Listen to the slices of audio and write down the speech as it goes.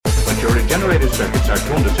your regenerated circuits are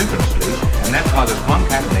tuned asynchronously, and that causes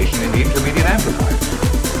concatenation in the intermediate amplifier.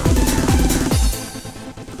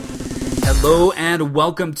 Hello and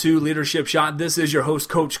welcome to Leadership Shot. This is your host,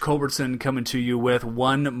 Coach Culbertson, coming to you with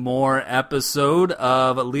one more episode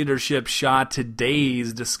of Leadership Shot.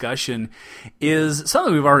 Today's discussion is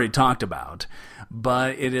something we've already talked about,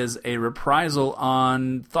 but it is a reprisal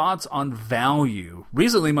on thoughts on value.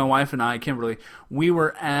 Recently, my wife and I, Kimberly, we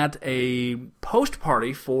were at a post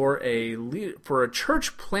party for a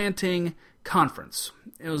church planting conference.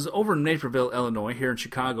 It was over in Naperville, Illinois, here in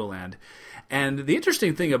Chicagoland. And the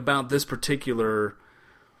interesting thing about this particular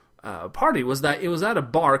party was that it was at a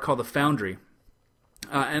bar called the Foundry.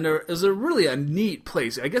 And it was really a neat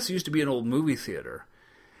place. I guess it used to be an old movie theater.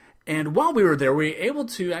 And while we were there, we were able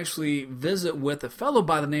to actually visit with a fellow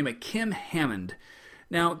by the name of Kim Hammond.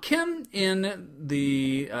 Now, Kim in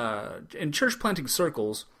church planting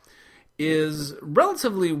circles is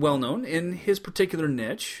relatively well known in his particular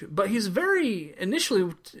niche, but he's very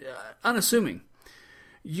initially unassuming.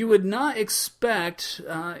 You would not expect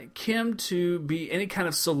Kim to be any kind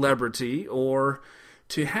of celebrity or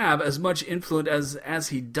to have as much influence as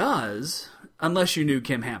he does unless you knew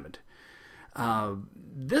Kim Hammond.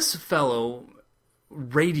 This fellow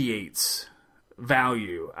radiates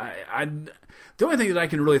value. The only thing that I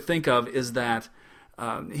can really think of is that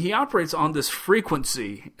he operates on this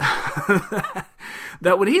frequency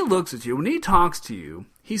that when he looks at you, when he talks to you,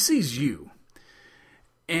 he sees you.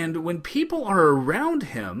 And when people are around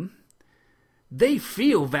him, they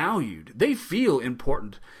feel valued. They feel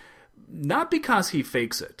important. Not because he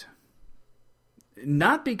fakes it.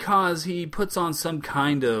 Not because he puts on some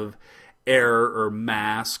kind of air or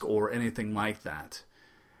mask or anything like that.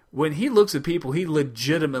 When he looks at people, he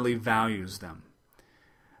legitimately values them.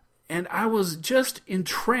 And I was just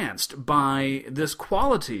entranced by this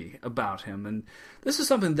quality about him. And this is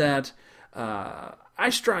something that I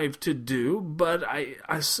strive to do, but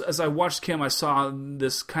as I watched Kim, I saw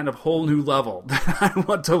this kind of whole new level that I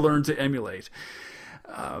want to learn to emulate.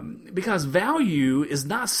 Because value is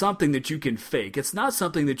not something that you can fake. It's not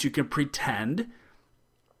something that you can pretend,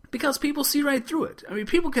 because people see right through it. I mean,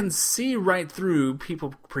 people can see right through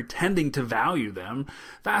people pretending to value them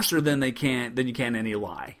faster than you can any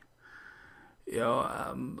lie.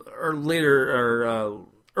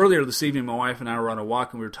 Earlier this evening, my wife and I were on a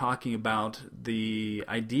walk, and we were talking about the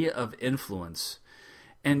idea of influence.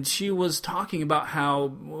 And she was talking about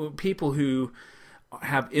how people who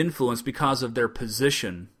have influence because of their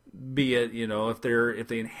position, be it if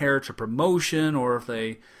they inherit a promotion, or if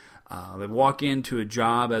they walk into a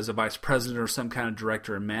job as a vice president or some kind of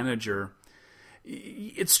director or manager,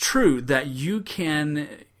 it's true that you can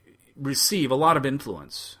receive a lot of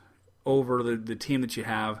influence over the team that you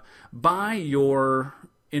have by your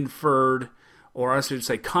inferred, or I should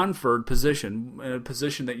say conferred position, a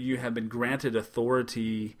position that you have been granted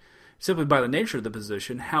authority simply by the nature of the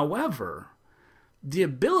position. However, the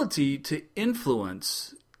ability to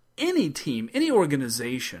influence any team, any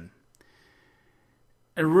organization,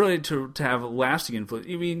 and really to have lasting influence.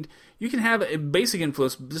 I mean, you can have a basic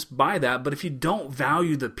influence just by that, but if you don't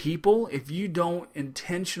value the people, if you don't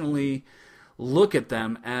intentionally look at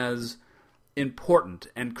them as important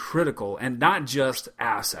and critical and not just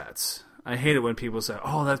assets. I hate it when people say,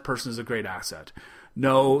 oh, that person is a great asset.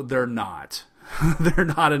 No, they're not. They're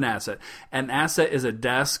not an asset. An asset is a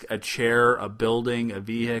desk, a chair, a building, a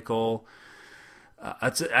vehicle.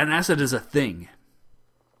 An asset is a thing.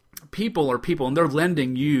 People are people, and they're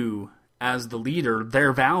lending you, as the leader,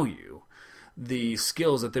 their value, the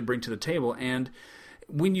skills that they bring to the table. And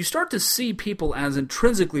when you start to see people as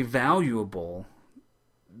intrinsically valuable,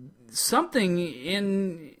 something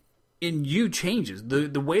in you changes.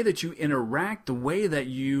 The way that you interact, the way that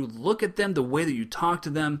you look at them, the way that you talk to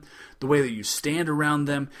them, the way that you stand around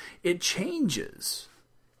them, it changes.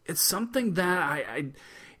 It's something that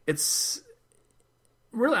it's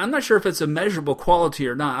really, I'm not sure if it's a measurable quality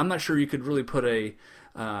or not. I'm not sure you could really put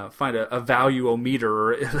find a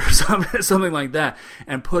value-o-meter or something like that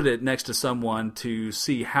and put it next to someone to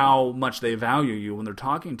see how much they value you when they're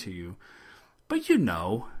talking to you. But you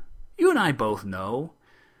and I both know.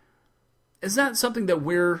 Is that something that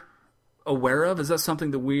we're aware of? Is that something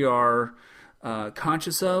that we are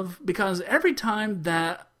conscious of? Because every time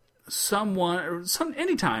that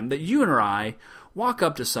anytime that you and I walk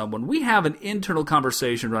up to someone, we have an internal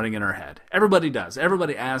conversation running in our head. Everybody does.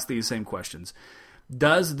 Everybody asks these same questions.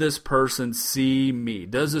 Does this person see me?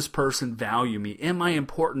 Does this person value me? Am I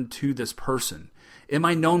important to this person? Am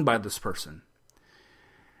I known by this person?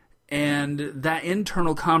 And that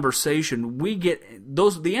internal conversation, we get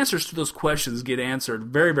the answers to those questions get answered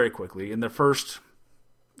very, very quickly in the first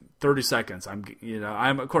 30 seconds.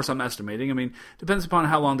 Of course I'm estimating. I mean, depends upon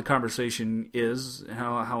how long the conversation is,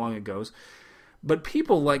 how long it goes. But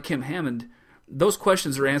people like Kim Hammond, those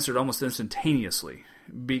questions are answered almost instantaneously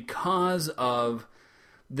because of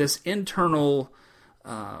this internal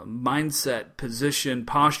mindset, position,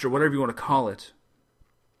 posture, whatever you want to call it.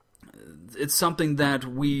 It's something that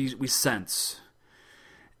we sense.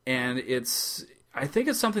 And I think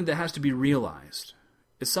it's something that has to be realized.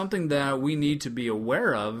 It's something that we need to be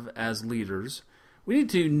aware of as leaders. We need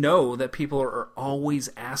to know that people are always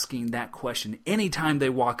asking that question anytime they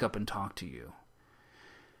walk up and talk to you.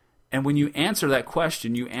 And when you answer that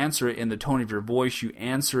question, you answer it in the tone of your voice. You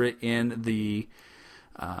answer it in the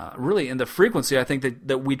really in the frequency, I think,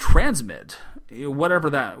 that we transmit, whatever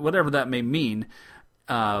that may mean.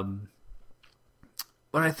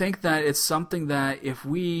 But I think that it's something that if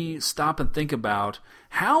we stop and think about,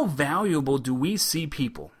 how valuable do we see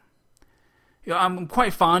people? I'm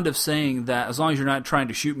quite fond of saying that as long as you're not trying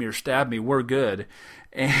to shoot me or stab me, we're good.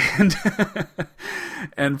 And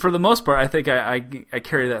and for the most part, I think I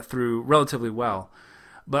carry that through relatively well.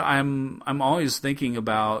 But I'm always thinking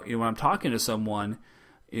about, when I'm talking to someone,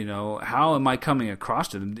 how am I coming across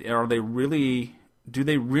to them? Do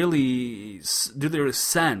they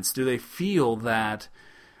sense? Do they feel that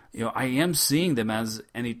I am seeing them as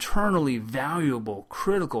an eternally valuable,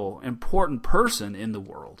 critical, important person in the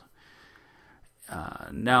world?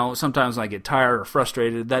 Now, sometimes I get tired or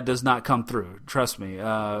frustrated. That does not come through. Trust me.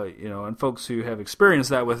 And folks who have experienced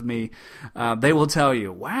that with me, they will tell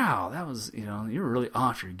you, "Wow, that was, you're really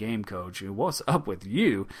off your game, coach. What's up with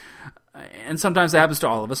you?" And sometimes that happens to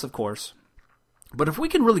all of us, of course. But if we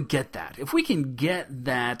can really get that, if we can get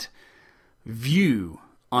that view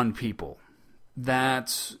on people,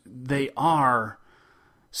 that they are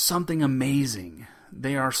something amazing,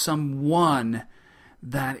 they are someone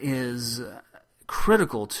that is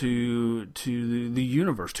critical to the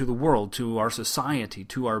universe, to the world, to our society,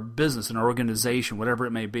 to our business and our organization, whatever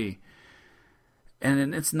it may be.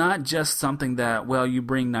 And it's not just something that, you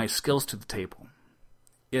bring nice skills to the table.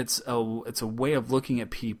 It's a way of looking at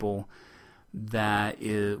people that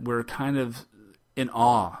we're kind of in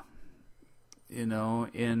awe.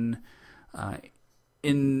 In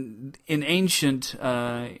ancient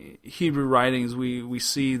Hebrew writings, we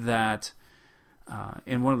see that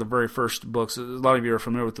in one of the very first books, a lot of you are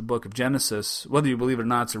familiar with the book of Genesis. Whether you believe it or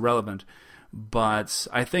not, it's irrelevant. But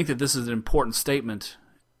I think that this is an important statement.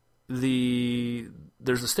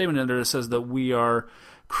 There's a statement in there that says that we are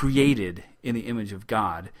created in the image of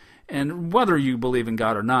God. And whether you believe in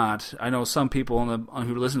God or not, I know some people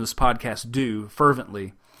who listen to this podcast do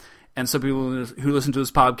fervently, and some people who listen to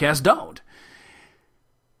this podcast don't.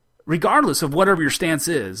 Regardless of whatever your stance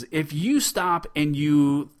is, if you stop and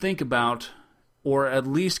you think about, or at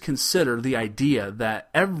least consider the idea that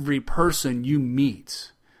every person you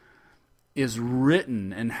meet is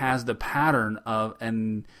written and has the pattern of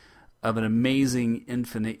an amazing,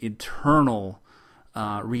 infinite, eternal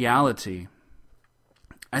reality,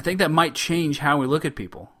 I think that might change how we look at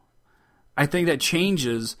people. I think that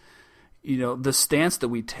changes, the stance that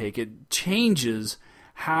we take. It changes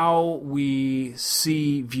how we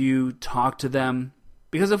see, view, talk to them.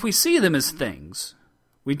 Because if we see them as things,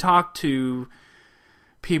 we talk to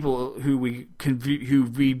people who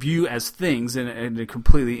we view as things in a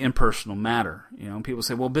completely impersonal matter. People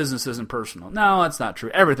say, well, business isn't personal. No, that's not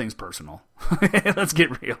true. Everything's personal. Let's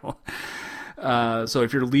get real. So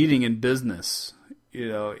if you're leading in business,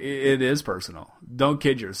 it is personal. Don't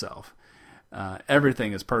kid yourself.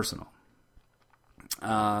 Everything is personal.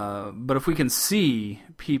 But if we can see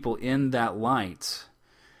people in that light,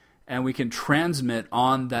 and we can transmit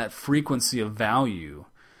on that frequency of value,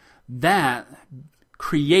 that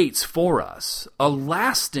creates for us a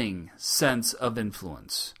lasting sense of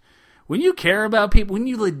influence. When you care about people, when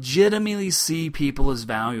you legitimately see people as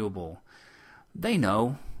valuable, they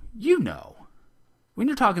know, you know. When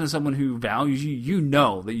you're talking to someone who values you, you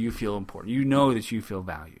know that you feel important. You know that you feel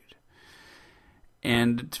valued.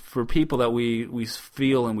 And for people that we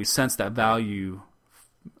feel and we sense that value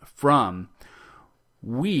from,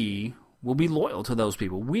 we will be loyal to those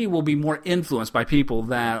people. We will be more influenced by people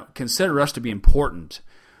that consider us to be important,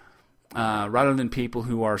 rather than people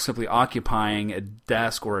who are simply occupying a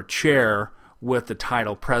desk or a chair with the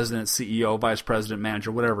title president, CEO, vice president,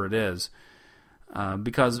 manager, whatever it is.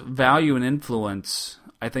 Because value and influence,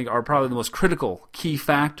 I think, are probably the most critical key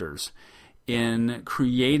factors in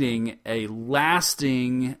creating a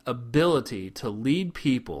lasting ability to lead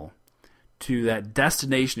people to that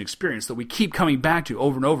destination experience that we keep coming back to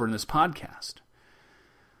over and over in this podcast.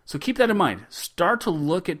 So keep that in mind. Start to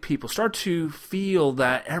look at people. Start to feel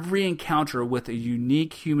that every encounter with a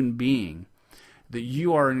unique human being, that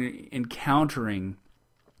you are encountering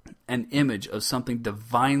an image of something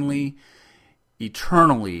divinely,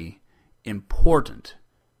 eternally important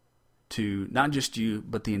to not just you,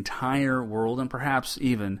 but the entire world and perhaps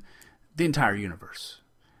even the entire universe.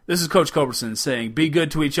 This is Coach Culbertson saying, be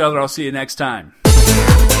good to each other. I'll see you next time.